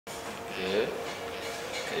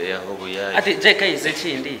yahobuya ati Jkayz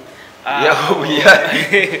kindi yahobuya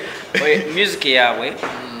music yawe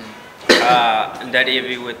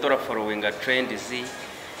ndarebiwe tora following a trend zi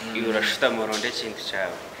urashuta muronde kintu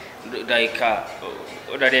cyawe like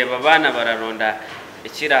urareba abana bararonda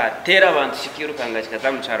ikiratera abantu kikirukanga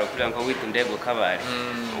kikazamucara kugira ngo wite ndego kabari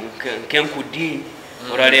kenkudi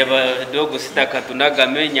urareba dogo sitakatunaga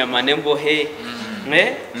menya manembohe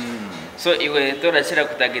so iwe tora kira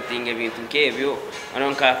kutagetinga ibintu nkebyo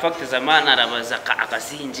anonka fact zamana arabaza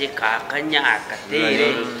akasinje kakanya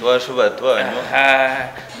akatere twashuba twanyo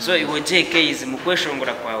so iwe Jkayz mu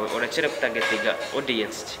kweshongora kwawe urakira kutagetiga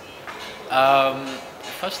audience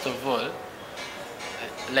first of all,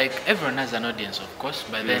 like everyone has an audience, of course,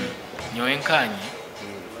 but then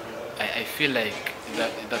I feel like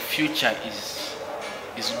the future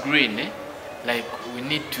is green. Like we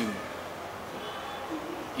need to,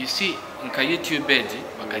 you see, nka YouTube page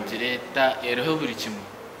bakagireta eroho buri kimwe,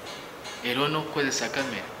 eroho no kozesa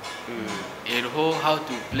camera, eroho how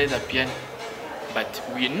to play the piano, but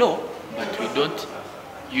we know, but we don't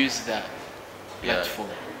use the platform.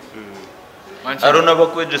 I don't know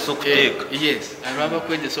what so take. Yes, I remember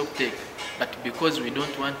when the sock take, but because we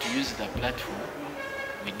don't want to use the platform,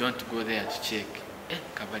 we don't go there to check.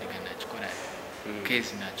 Kabariga na chikora,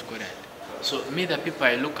 Jkayz na chikora. So me, the people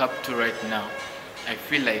I look up to right now, I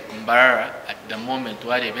feel like Mbarara at the moment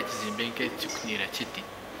where the Beazine Zj Kabariga,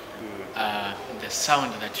 the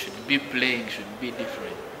sound that should be playing should be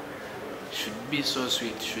different, should be so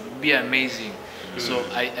sweet, should be amazing. So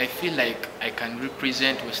I feel like I can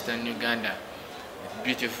represent Western Uganda with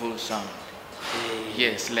beautiful sound.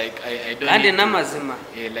 Yes, like I don't and need namazima.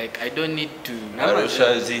 Like I don't need to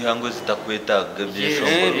arushazi hango zitakweta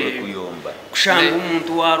gabyeshongorwe kuyomba kushanga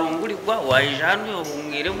umuntu warungulirwa wajanye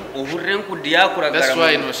ubungire uburire nkudiyakuragarama. That's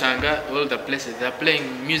why in Oshanga all the places they are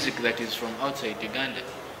playing music that is from outside Uganda,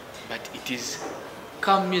 but it is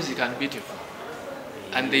calm music and beautiful,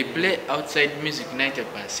 and they play outside music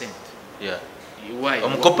 90%. Yeah. Why?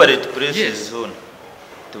 Corporate press yes. Zone.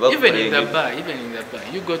 Even in the bar,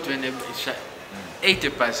 you go to an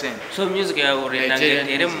 80%. So music ya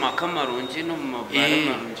urendangetere mu makamarunji no mu mabara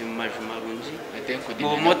marunji mu majumarunji.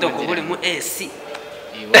 Mu moto kuburi mu AC.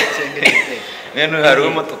 Neno hari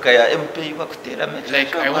motoka ya MP bakutera mecha.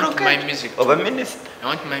 Like I want my music. Oba minister. I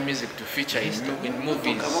want my music to feature in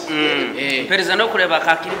movies. Pereza no kureba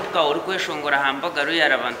kakiripuka uri kweshongora hambagaro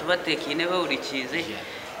yara abantu batekine ba uri kize.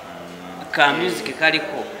 Ka music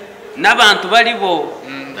kariko n'abantu baribo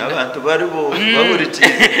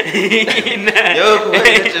baburikize yo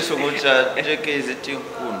kubakesha umuca Jkayz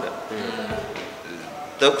tinkunda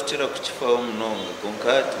takuchira kuchifawo mnonga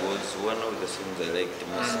konkati was one of the songs I liked the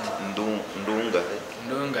most.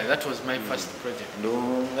 Ndunga, that was my first project.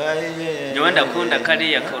 Ndunga Nyawanda kunda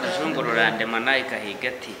kariya ka urujungururande manayika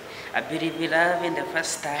higati abiribira in the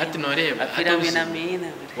first time atureba afiramina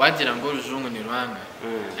mina wagira ngo urujungu ni rwanga.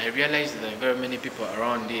 I realized that very many people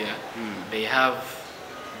around here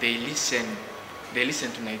they listen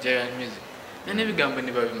to Nigerian music. Nane bigambo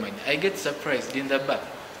nibabimanya. I get surprised in the bar.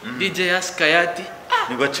 DJ Askayati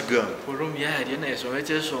nibachigamba urum yari na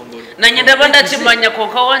yesomete shongoro nanye ndabanda kimanya ko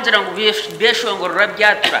kawanjira ngo byeshongoro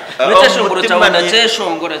rabyatura biteshongoro cyabanda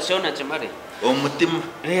cyeshongoro cyona kimare umutima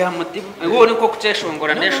mutima ngo niko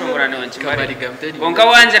kuceshongora ndeshongora ne kimare ngo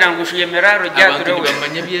wanjira ngo ushiyemera rujyatura we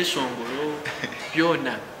bamanya byeshongoro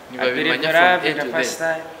byona nibabimanya from first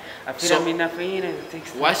time afiramina fine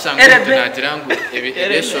text wasanga tunagira ngo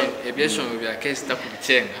ebyeshongoro bya Jkayz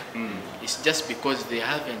takubicenga. It's just because they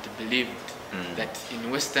haven't believed that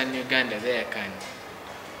in Western Uganda there can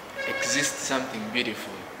exist something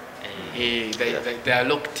beautiful. They are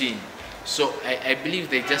locked in. So I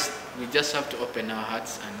believe we just have to open our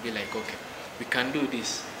hearts and be like, okay, we can do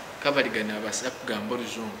this. Kabariga na basapu gambo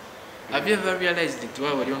rujungu. Have you ever realized that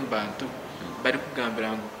wa wali bantu bari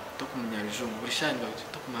kugambira ngo tokumenya rujungu urishani baje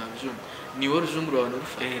tokumenya rujungu ni wo rujungu rwa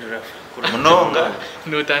rufa munonga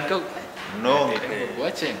no tanka no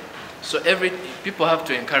watching. So people have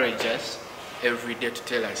to encourage us every day to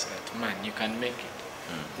tell us that, man, you can make it.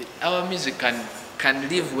 Our music can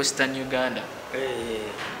leave Western Uganda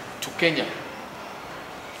to Kenya,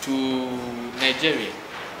 to Nigeria,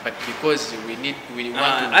 but because we want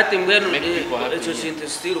to make people happy.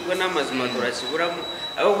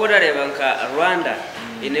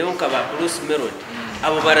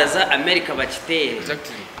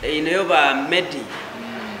 Exactly.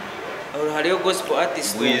 Or hariyo gospel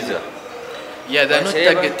artists yeah, they're not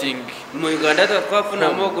targeting mu Uganda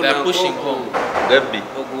twafuna mogo na pushing home gabi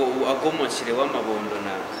agomochire wa mabondo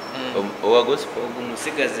na owa gospel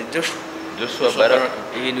umusigaze Joshua Joshua Baraka.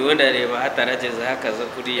 Ibintu wenda reba hatarageza hakaza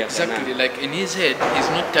kuri ya kana. Exactly, like in his head, he's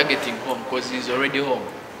not targeting home because he's already home.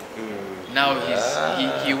 Now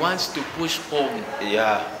he wants to push home.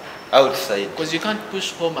 Yeah, outside. Because you can't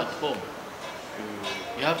push home at home.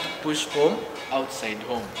 You have to push home outside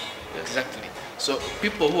home. Yes. Exactly. So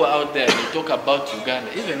people who are out there, they talk about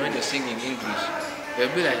Uganda, even when they're singing English,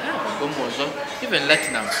 they'll be like, even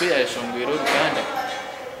Latin, Uganda.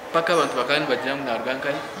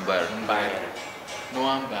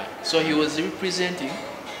 So he was representing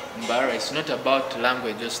Mbara. It's not about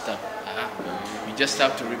language or stuff. We just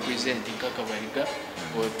have to represent Zj Kabariga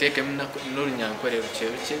or take him NKORE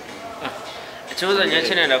Ikibazo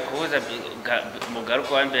nyakenera kubuza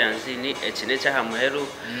mugaruko wa Beazine ni ekine cyahamuheru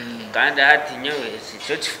kandi hatinyowe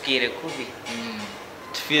cyo kifukire kubi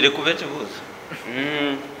Tifire kube kibuza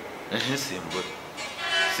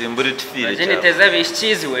simburi tifire cyane teza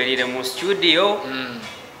bishizi werire mu studio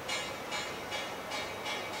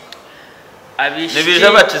abishi nibije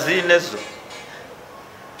batizinezo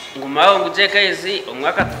ngumaho ngo Jkayz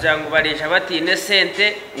umwaka tujangu barisha batine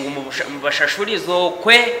sente ngo mubashashurizo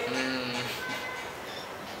kwe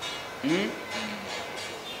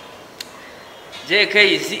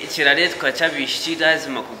Jkayz ikiraretwa cyabishi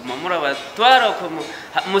lazima kuguma muri abatwara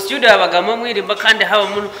mu studio habagamo mwirimba kandi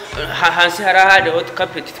haba hansi harahade hot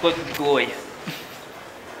carpet twogoya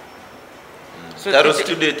Taro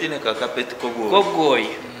studio tine ka carpet kogoya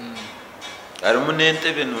ari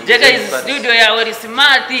munente beno Jkayz studio yawe ri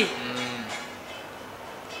smart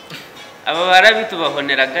aba barabitu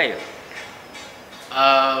bahoneragayo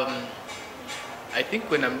I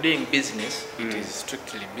think when I'm doing business, it is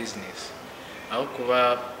strictly business.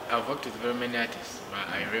 I've worked with very many artists.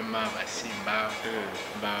 Irema, Simba,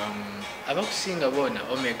 I've worked with Singer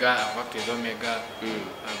Omega, I've worked with Omega,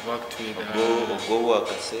 I've worked with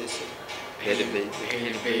Hail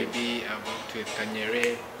Baby, I've worked with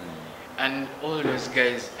Kanyere, and all those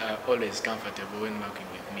guys are always comfortable when working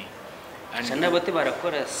with me. And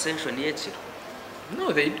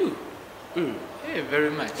no, they do. Yeah, very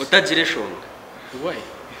much. Why?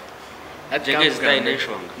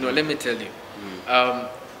 No, let me tell you.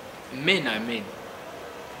 Men are men.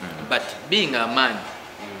 But being a man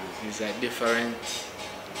is a different.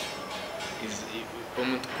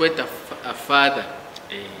 Quite a father.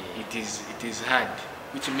 It is hard,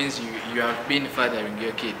 which means you have been fathering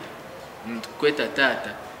your kid. Quite a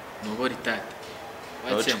tata, nobody tata.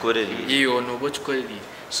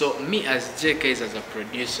 So me as Jkayz as a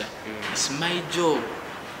producer, it's my job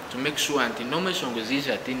to make sure until no more songs is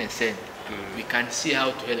we can see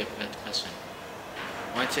how to help that person.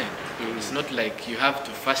 It's not like you have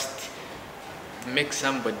to first make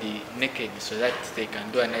somebody naked so that they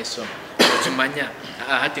can do a nice song. They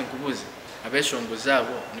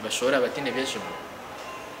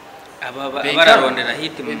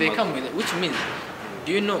come with it, which means,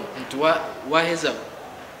 do you know why has a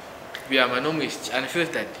we are manomish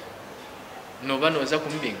unfiltered? No one was a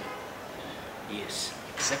kumbing. Yes,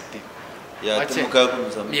 exactly. Yeah,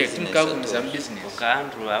 some business.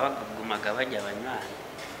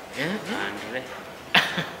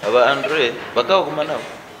 Andre bakaguma nabo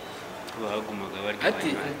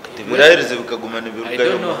I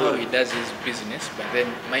don't know how he does his business, but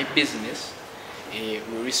then my business, we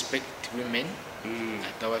respect women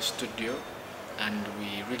at our studio and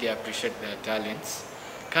we really appreciate their talents.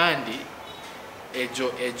 Kandi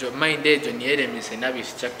ejo mind ejo ni eremise nabi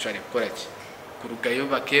structure college kurugayo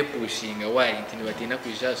bakepushinga why ntini batina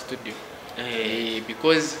kuja studio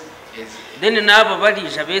because then nabo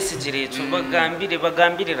barija besigirecho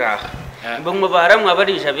bagambirira bamwe baramwa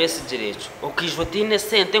barija besigirecho okijotine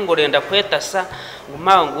sente ngo renda kwetasa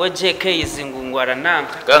ngumango Jkayz ngungwara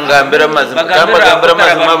nanka kangambira mazima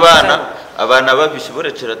abana babishi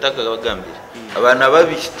borekera taka bagambira abana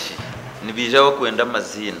babishi nibija bakwenda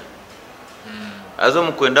amazina azo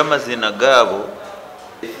mukwenda amazina gabo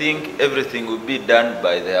I think everything will be done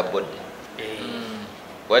by their body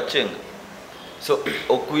watching so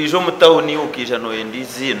okwijo mutawuni ukija no endi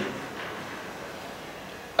zina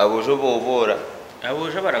abojo bobora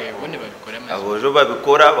abojo barakone babikora abojo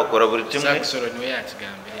babikora bakora buri kimwe saksoro niwe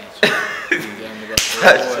yakigambira ejo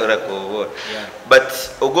saksora kobora but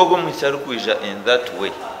ogogo mucharu kwija in that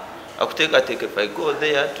way take if I go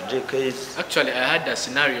there to Jkayz. Actually, I had a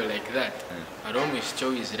scenario like that. I almost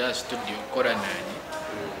chose his studio, Koranani,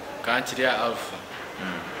 Country Alpha.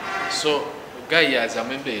 So, guy has a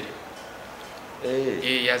member.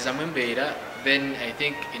 He has a member. Then I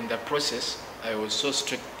think in the process, I was so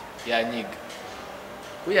strict. Yanig.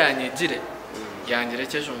 We are Nijire.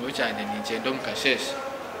 Yangiration, which I need to Kashesh.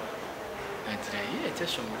 And I hear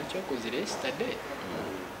Chesham, which was yesterday.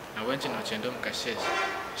 abanje nochendo mukasheshe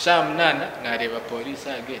sham nana ngareba police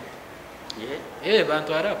again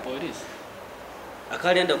bantu ara police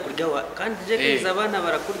akarenda kurya kandi Jkayz abana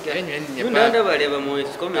barakurya nunda bareba mu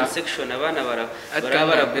comment section abana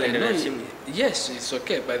barakurira kimwe. Yes, it's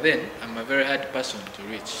okay, but then I'm a very hard person to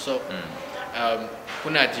reach, so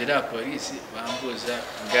kuna jira police bambuza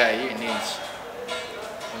gaye n'iki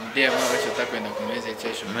umdema wacho kwenda kumeza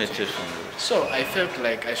session, so I felt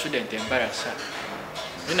like I shouldn't embarrass her.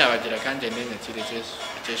 Mina wagira kanje nene chile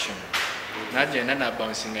session naje nana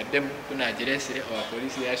bouncing at them kuna jira sire wa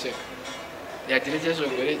police yasheka ya chile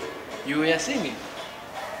session. You were singing,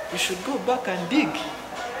 you should go back and dig,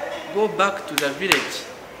 go back to the village,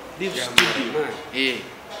 leave studio.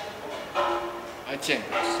 Acheng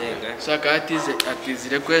saka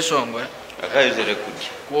atizire kweshongora akayizere kujya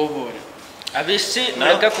kuobora abishi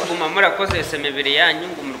mureka kuguma murakoze esemebere yanyu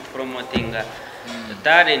ngo muri promotinga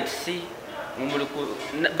talent si muri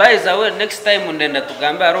by the way next time ndenda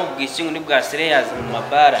tugambe ari ubwishingu ni bwa serious mu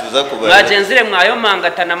mabara mwagenzire mwayo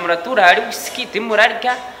mangatana muratura hari bisikiti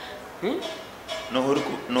murarya no huri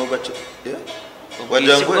no bacho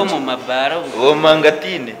wajangwe mu mabara o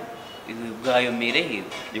mangatine bwayo mirehe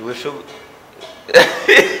iwe sho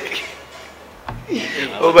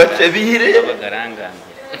obatebire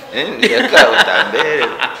abagaranganje yaka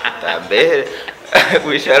utambere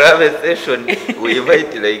we shall have a session, we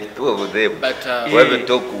invite like two of them, but we have a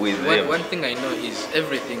talk with them. One thing I know is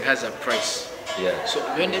everything has a price. Yeah. So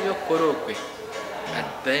when you korokwe,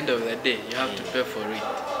 at the end of the day you have to pay for it.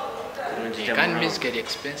 You can't miss get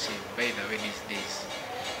expensive by the way these days.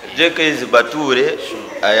 Jkayz Bature,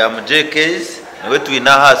 I am Jkayz. Niwe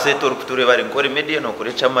twinaha setor kuture bari NKORE Media no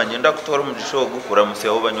kure chamanye nda kutora mu gishogo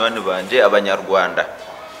kuramusyaho banywani banje abanyarwanda.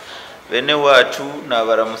 Bene wacu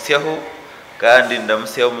nabaramusyaho kandi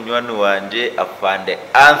ndamusyaho munywani wanje afande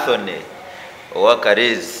Anthony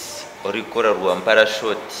Jkayz orikora Rwampara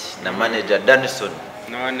shot na manager Danison.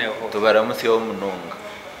 Noneho tubaramusyaho munonga.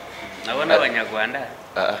 Nabona abanyarwanda.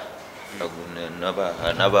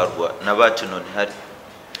 N'abacinoni hari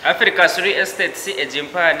Africa Suri Estate si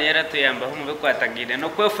ejimpane era tuyambaho mu bekwatagire no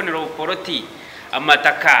kwefunira uporoti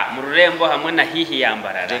amataka mu rurembo hamwe na hihi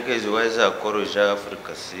yambarara. Jkayz waza koroja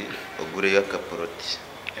Africa si ogure yakaporoti.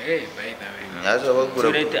 By the way. Nyaza bagura.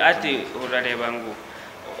 Turete ati urareba ngo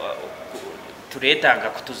turetanga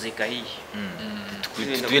kutuzika hihi.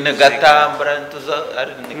 Twine gatambara ntuza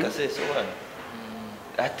ari nikasese wana.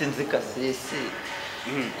 Ati nzikasese.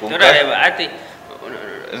 Turareba ati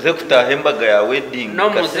nze kutahembaga ya wedding no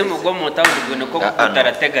muzimu go mutawugwe no ko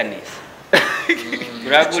kutarateganisa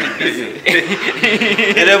uraguri bize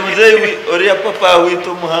ere muzeyi ori papa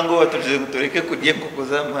wito muhango watuje gutoreke kugiye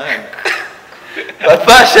kukuza mahanga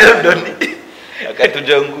papa Sheldon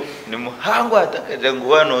akatuja ngo ni muhango atakaja ngo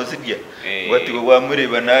wano zirya wati wa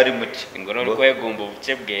mureba nari muti ingoro kwegomba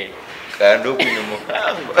ubuce bwe kandi ukunye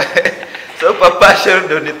muhango so papa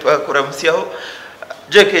Sheldon twakura musyaho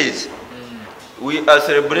Jkayz. We are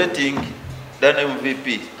celebrating the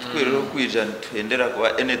MVP. Twirero kwijana twendera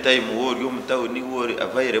kwa anytime wori umutawuni wori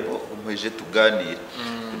available umweje tuganira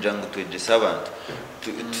kugira ngo twegese abantu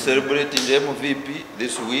to celebrating the MVP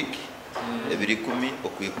this week every 10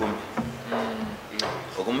 okuyikumi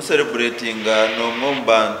okumu celebrating no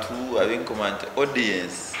mombantu abinkomant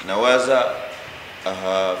audience na waza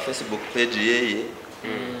Facebook page yeye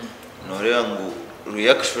norera ngo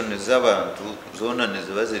reaction z'abantu zona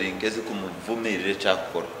nezibaziringeze kumuvumirire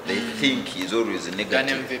cyakora. They think he is always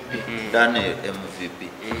negative. Than MVP.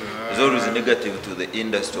 Is always negative to the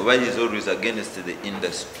industry. Why he is always against the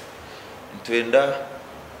industry? Twenda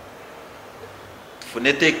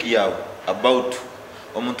phonetiki yao about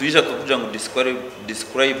omuntu yisha kuvuga ngo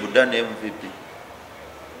describe than MVP.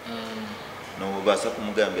 No basa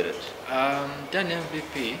kumugambira. Than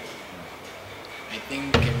MVP I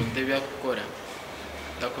think kemindebya kukora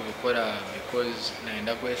takubikora because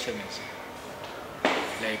naenda kwa SMS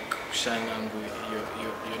like shanangu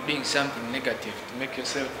you're doing something negative to make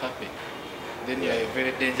yourself happy, then you are a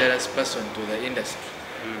very dangerous person to the industry.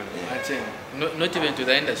 Not even to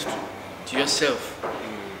the industry, to yourself.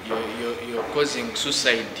 You're causing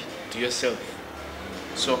suicide to yourself.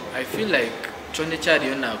 So I feel like chonde chari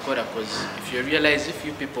yona akora, because if you realize if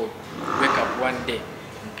you people wake up one day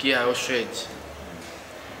mkia ostrage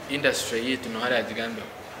industry yetu no hara jigamba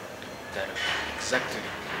exactly.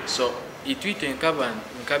 So itwito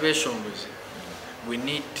nkabe shongozi, we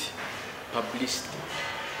need publicity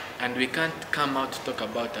and we can't come out to talk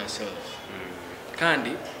about ourselves.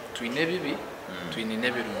 Kandi twine bibi twine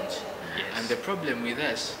nebirungi. And the problem with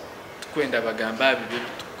us tukwenda bagamba bibi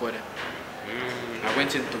tukora I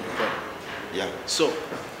went into bukora. Yeah. So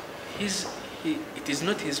it is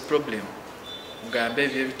not his problem ugambe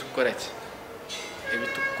bye bitukora ki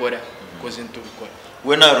ebitukora koze ntubikora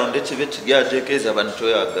when aronde chibe kigya Jkayz abantu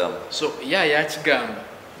yagamba so yakigamba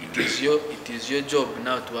it is your job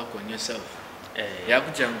now to work on yourself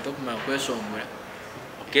yakuja mutokuma kwesomura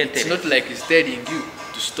it's not like he's telling you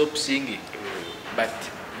to stop singing but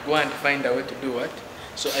go and find a way to do what.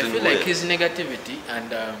 So I feel like his negativity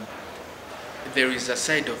and there is a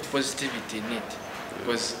side of positivity in it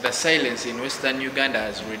because the silence in Western Uganda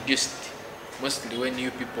has reduced mostly when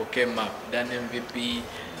new people came up, Dan MVP,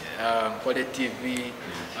 Ankole TV,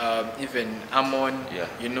 even Amon,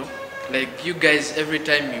 you know, like you guys every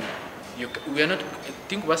time we are not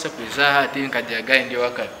think what's up with Zaha think at the guy in the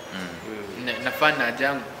worker nafana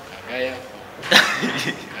jangu kagaya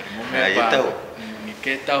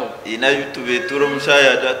niketao ina YouTube turo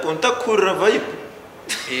mshaya kontakura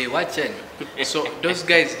vibe watching so those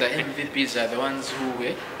guys the MVPs are the ones who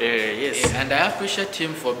were yes and I appreciate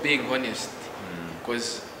him for being honest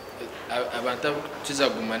because abantu chiza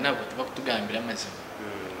gumana bakutugambira mazima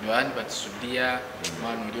Yohani batusudia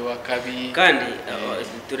mwana uri wa kabi kandi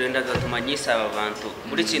turendaza tumanyisa abantu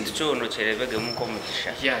muri kintu cyono cerebege muko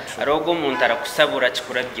mugisha arogo umuntu arakusabura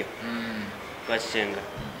kikurabyo bacenga.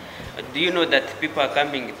 Do you know that people are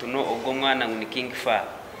coming to know ogo mwana ni King Fa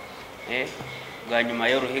bwa nyuma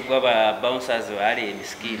y'uruhigwa ba bouncers bari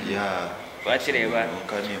miskini bachireba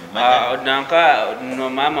nanka no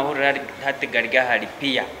mama huri hatigariga hari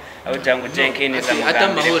pia aho jangu Jkayz hata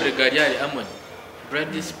mahoro gari hari amon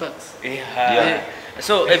Brady Sparks.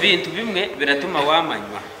 So ebintu bimwe biratuma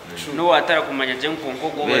wamanywa no watara kumanya je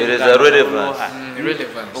nkonko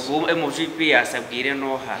relevance ugo MVP yasabwire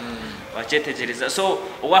noha wacetegereza so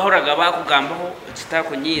wahoraga bakugambaho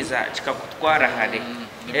kitakunyiza kikakutwara hare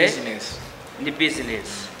ni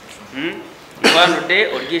business one day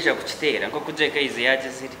orgisha kuchitera nko Jkayz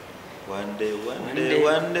yagezire one day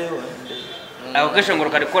akakesho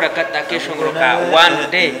ngoroka rikora kata kesho ngoroka one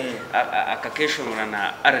day akakesho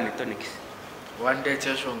ngorana aranitonics one day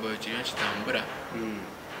kesho ngoro kitambura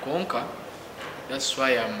konka that's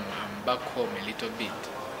why I'm back home a little bit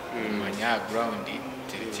manya ground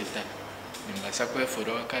tita nimbasa kwe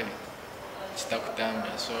foro akabi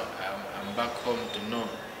kitakutambira so I'm back home to know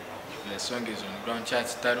if the song is on ground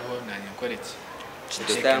chat tarho na NKORE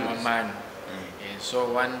man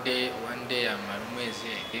so one day I'm always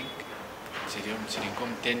I think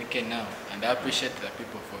Sirikom 10K now, and I appreciate the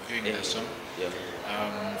people for viewing the song.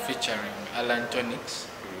 Featuring Alan Tonics,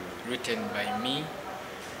 written by me,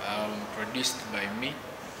 produced by me,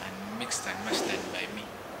 and mixed and mastered by me.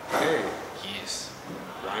 Yes.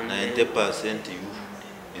 90% you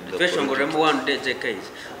in the question one day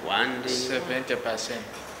Jkayz. One day 70%.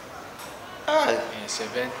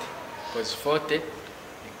 70 because 40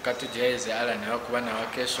 Katu Jkayz Alan Hakwana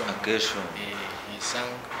vacation. He sang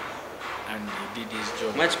and he did his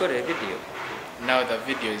job. Much for a video. Now the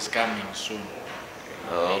video is coming soon.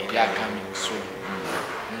 They are coming soon.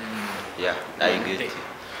 Yeah, I get it.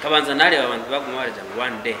 Kabanza nali abantu bagumaraja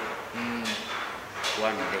one day.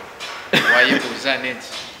 One day. Why you presented?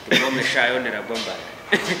 Tugome shayonera bomba.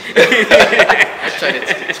 Actually,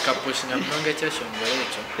 it's kapushing a manga chesho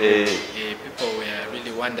ngorecho. People were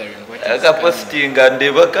really wondering what is posting and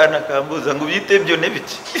bakana kambuza ngo byitebyo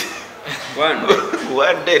nebiki.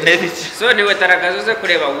 One day nebiki. So niwe tarakazoze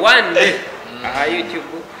kureba one day aha YouTube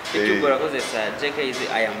urakoze sa Jkayz.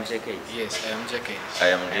 I am Jkayz. Yes, I am Jkayz. I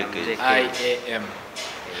am Jkayz. I am.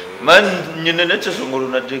 Man nyine nacho ngoro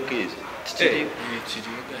na Jkayz. Chiri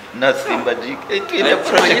na Simba Jkayz. Ile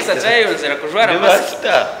project zayo zira kujwara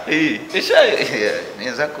master. Isha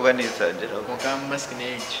neza kuba nisajera. Muka mask ni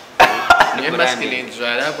age. Ni mask ni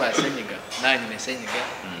njwara kwa Senegal. Nani ne Senegal.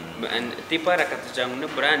 And tipara katujangu ne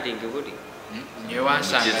branding guri.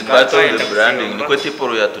 It's part of the branding. Niko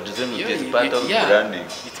tipo ya tujizemu is part of the branding.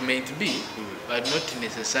 It may be, but not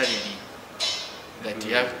necessarily that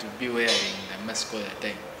you have to be wearing the mask all the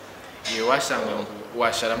time. You wasanga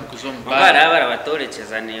washara mukuzomba. Bara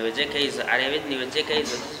batorekeza niwe Jkayz arebe niwe Jkayz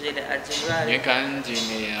zire ajibara. Nyekanji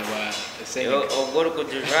ni aba Senegal. Ogoro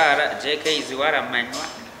kujara Jkayz waramanywa.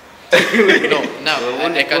 No, now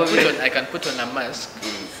I can put on a mask.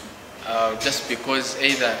 Just because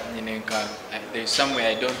either there is somewhere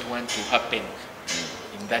I don't want to happen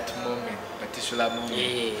in that moment, particular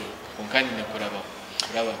moment.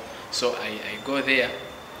 So I go there,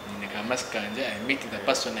 I meet the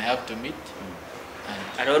person I have to meet.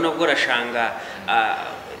 I don't know what shanga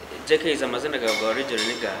Jkayz amazina ga original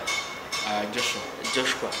niga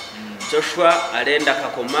Joshua alenda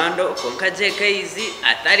kakomando konka Jkayz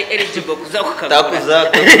atari eligible kuza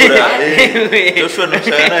kukagura Joshua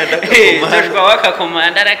nushana enda kakomando Joshua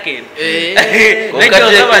wakakomanda rakene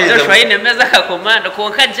Lejo zaba Joshua ine meza kakomando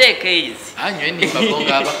konka Jkayz anywe ni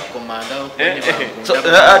babonga abakakomanda ukoni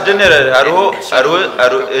ba general hariho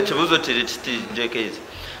ekibuzo kiri kiti Jkayz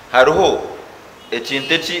hariho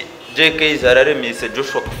ekinteki Jkayz araremise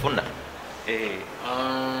Joshua kufuna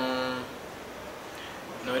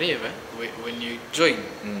when you join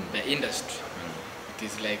the industry, it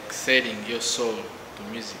is like selling your soul to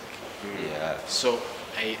music. Yeah. So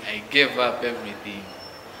I gave up everything.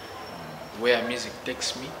 Where music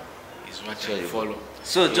takes me is what I follow.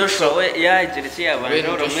 So Joshua, yeah, Jkayz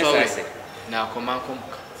abantu romesase. Na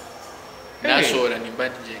komankomuka. Nashora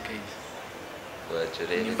nimbandi Jkayz.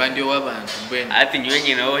 Nimbandi w'abantu mbwene. Ati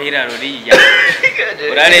nywenye nawo hiraro riya.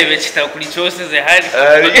 Urarebe kitakuri cyose ze hari.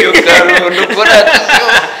 Ariyo karundo kora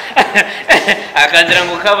Akandira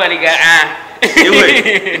ngo Kabariga iwe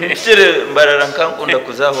nshire mbarara nkankunda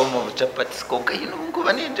kuzaho mu bucapati konka hino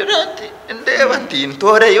nguba ninjirati ndeba ndi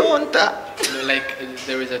ntore yonta. Like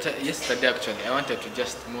there is a yesterday actually I wanted to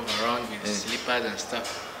just move around with slippers and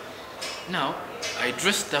stuff. Now I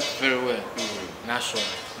dressed up very well.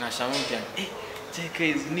 Nashamunti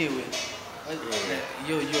Jkayz niwe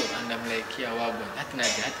yo and I'm like yeah wagwa ati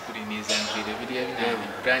naje ati kuri nizangire biriya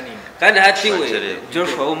planning kandi hati we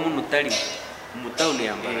Joshua umuntu tari mutawuni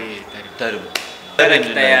yambara tari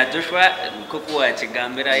character ya Joshua koko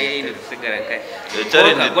wakigambira ye gusigara kai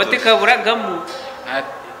gote kaburagamu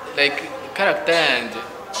like character yanje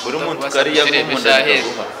buri muntu kari yakunda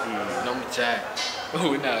no mucyaye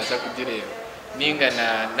ubu naza kugireba ninga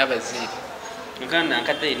n'abaziri Uganda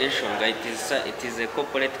nkate ineshonga it is a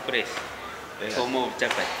corporate place. Homo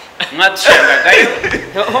chapati. Mwatshonga gayo.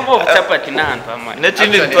 Homo chapati na hantu amani.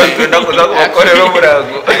 Nekindi twatunda kuza kubakorera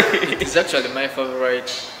umurago. It is actually my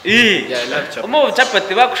favorite. Yeah, I love chapati. Homo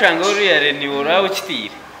chapati bakushanga uri yare ni urawo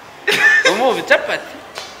kitiri. Homo chapati.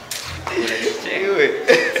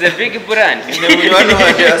 It's a big brand. Ne munywana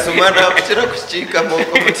wanje asumana akira kuchika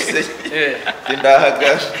moko mutise.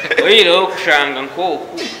 Tindahaga. Oyiro kushanga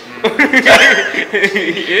nkoko.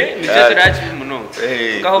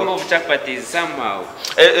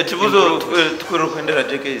 Ekibuzo tukwirukendera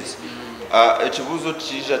Jkayz ekibuzo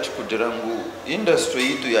kija kikugira ngu industry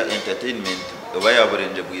yitu ya entertainment oba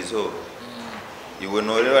yaburenje bwizo iwe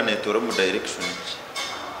noreba netora mu direction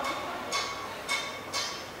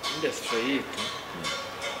industry yitu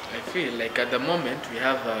I feel like at the moment we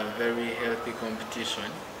have a very healthy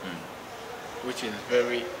competition which is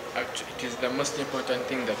very actually it is the most important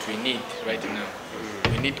thing that we need right now.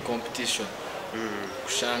 We need competition.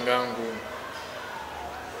 Kushangangu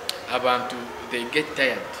abantu they get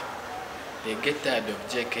tired of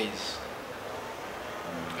Jkayz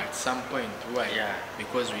at some point. Why?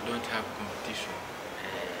 Because we don't have competition.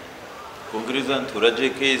 Conclusion tura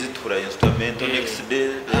Jkayz tura instrumental next day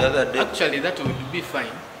the other day actually that would be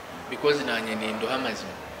fine because nanye nindo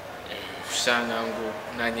hamazima kushangangu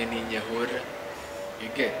nanye ninyahura. You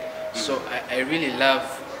get? So I really love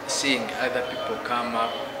seeing other people come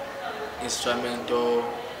up, instrumental,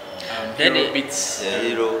 hero beats.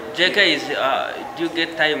 Jkayz, do you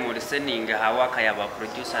get time or listening hawaka yaba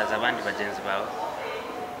producers abandi bagenzi bawe?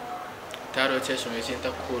 Taro chesho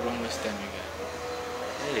mechinta kuru Western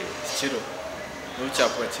Uganda. Chiro.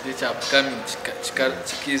 Nuchapwa chiri chapcoming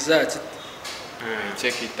chikiza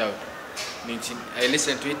check it out. I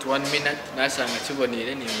listen to it 1 minute, nasanga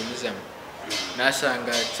chibonire nimbunizama.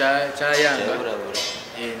 Nasanga chayanga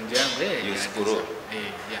and yuskuro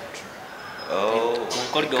yeah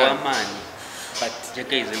Concord wa mani but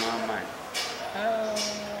Jkayz no mani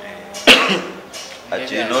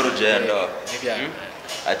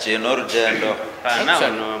achinoru jendo pana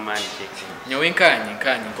no mani nyowenkanyi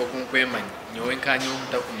ko kunkwemanya nyowenkanyi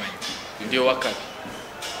umutakumanya ndio wakati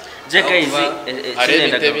Jkayz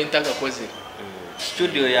arebe bintaka koze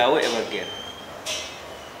studio yawe ebagera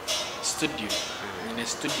studio in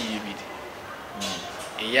studio ibiri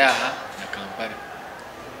yaha na Kampala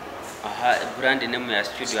brand name ya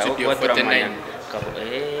studio aho kubatura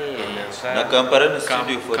na Kampala ni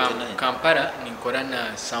studio 49 Kampala nikora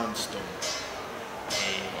na Soundstorm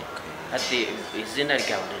ati izina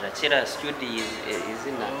ryawe rirakira studio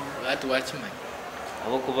izina ati wakimanya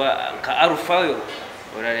aho kuba ka Alpha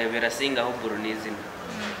urarebera singa aho buru n'izina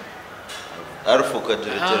Alpha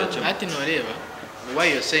kajerekera cyo ati noreba. Why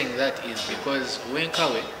you're saying that is because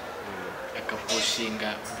Wenkawe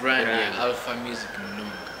akapushinga brand ya Alpha Music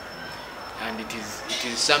Mnonga, and it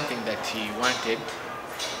is something that he wanted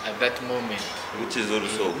at that moment, which is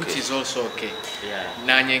also okay. Yeah.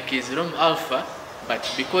 Nanye Kizrom Alpha, but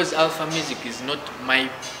because Alpha Music is not my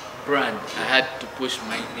brand, I had to push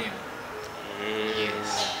my name.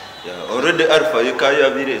 Yes. Yeah, already Alpha you can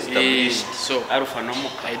have established. So Alpha no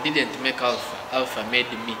muka. I didn't make Alpha. Alpha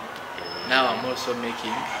made me. Now I'm also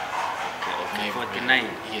making my 49. brand.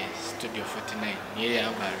 Yes, Studio 49. Yeah,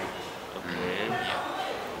 Amaro. Okay. Yeah.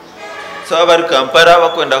 So abari Kampala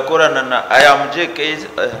bakwenda korana na I am Jkayz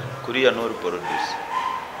kuriya no produce.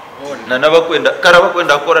 Na nabakwenda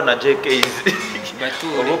karabakwenda kora na Jkayz.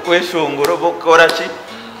 Obo kweshongoro bokora ki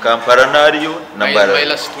Kampala nariyo nambara. My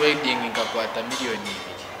last wedding nikakwata milioni.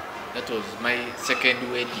 That was my second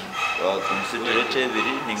wedding. Consider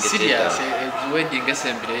chebiri ningeteka. Serious wedding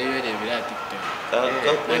assembly yerebira TikTok.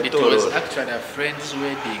 And it was actually a friend's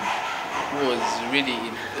wedding who was really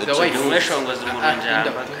in the wife.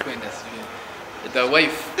 The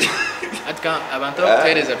wife. Abantu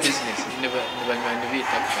bakutereza business. Never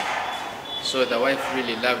so the wife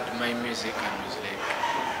really loved my music and was like,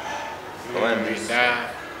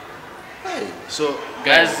 so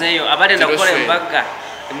guys, abari ndakora embaga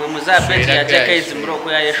imwe muzapeti ya Jkayz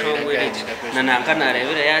muroko ya yeshongwe na nankana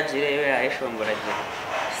arebera yagire yo ya yeshongora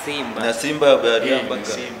Simba na Simba bari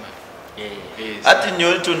ambaga ati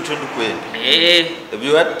nyo tuntundu kweli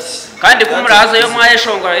ebyat kandi kumuraza yo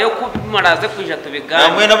mwayeshongora yo kumuraze kwija tubigana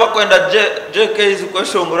namwe nabakwenda Jkayz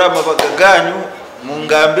kweshongora amabaga ganyu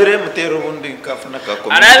mungambire mutero bundi kafuna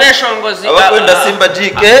kakomeye arabeshongozi abakwenda Simba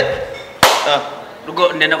JK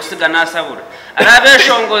rugo ndenda kusiga nasabura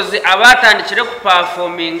arabeshongozi abatandikire ku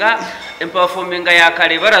performinga ya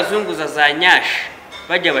kare barazunguza za nyashi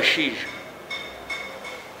bajya bashije.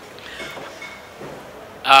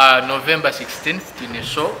 November 16th in a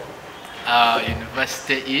show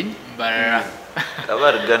university in Mbarara.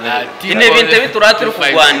 Kabariga ine bintu bituraturu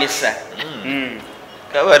kugwanisa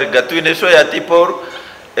Kabariga twine show ya Tipor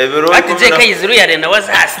ebiro ati Jkayz ru yarenda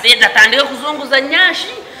waza stage atandika kuzunguza nyashi.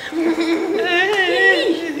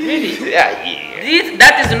 Really?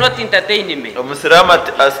 That is not entertainment. Omusirama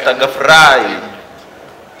astagfry.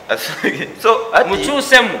 So ati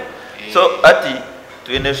muchusemu. So ati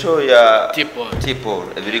twine show ya Tipor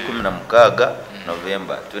ebiri 16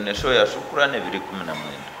 November. Twine show ya Shukrani ebiri 19.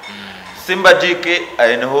 Simba JK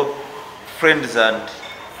I know friends and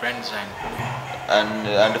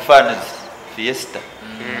fans fiesta.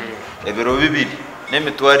 Ebiro bibiri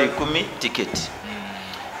nemitwari 10 ticket.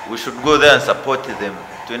 We should go there and support them.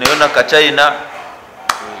 Tuneona Kachina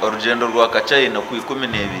orugendo rwa Kachina ku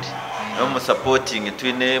 12 no mu supporting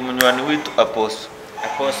twine munywani witu Apostle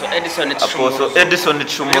Edison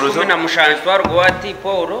Chumuruzo na mushanji twarwo ati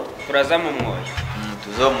Paul turaza mu mwoyo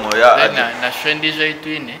tuzomoya na friend izo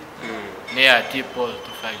twine ne ati Paul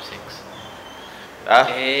 256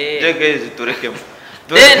 Jkayz turekemo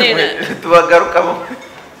tubagarukamo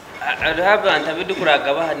araba ntabidu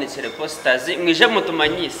kuraga bahanikire posters mwije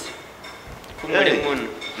mutumanyise kumuri muno.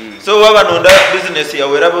 So wabanonda business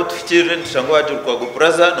yawe rabo tufikire nshango waje kwa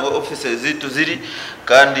Gopraza no offices zitu ziri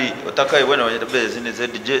kandi utakayibona abanya Beazine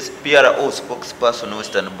Zj PRO spokesperson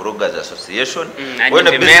Western Bloggers Association when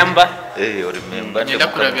a member remember ngenda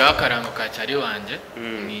kurabya akarango ka cyari wanje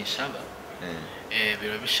ni shaba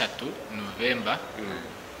biro bishatu November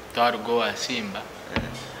twargo wa Simba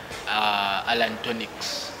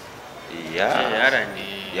Alantonics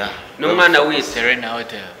no mwana wi Serena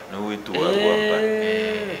Hotel no witu wa Rwanda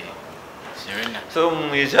Serena. So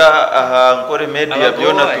mwija Ankole Media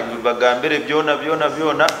byona tubagambire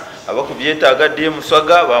byona abakubyetaga DM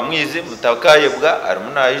swaga bamwizi mutakayebwa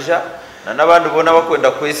arimunayija na nabandi bona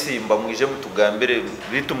bakwenda kwesimba mwije mutugambire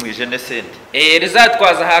bitu mwije ne sente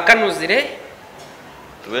rizatwaza hakanuzire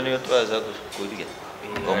tube niyo twaza kuriya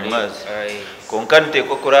omumazi konkante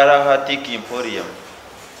ko kurara hatiki Emporium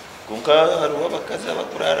kunka haruwa bakaza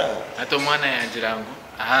bakurara ato mwana yanjirangu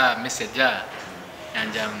message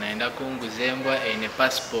yanjye naenda kunguzembwa ine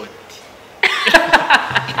passport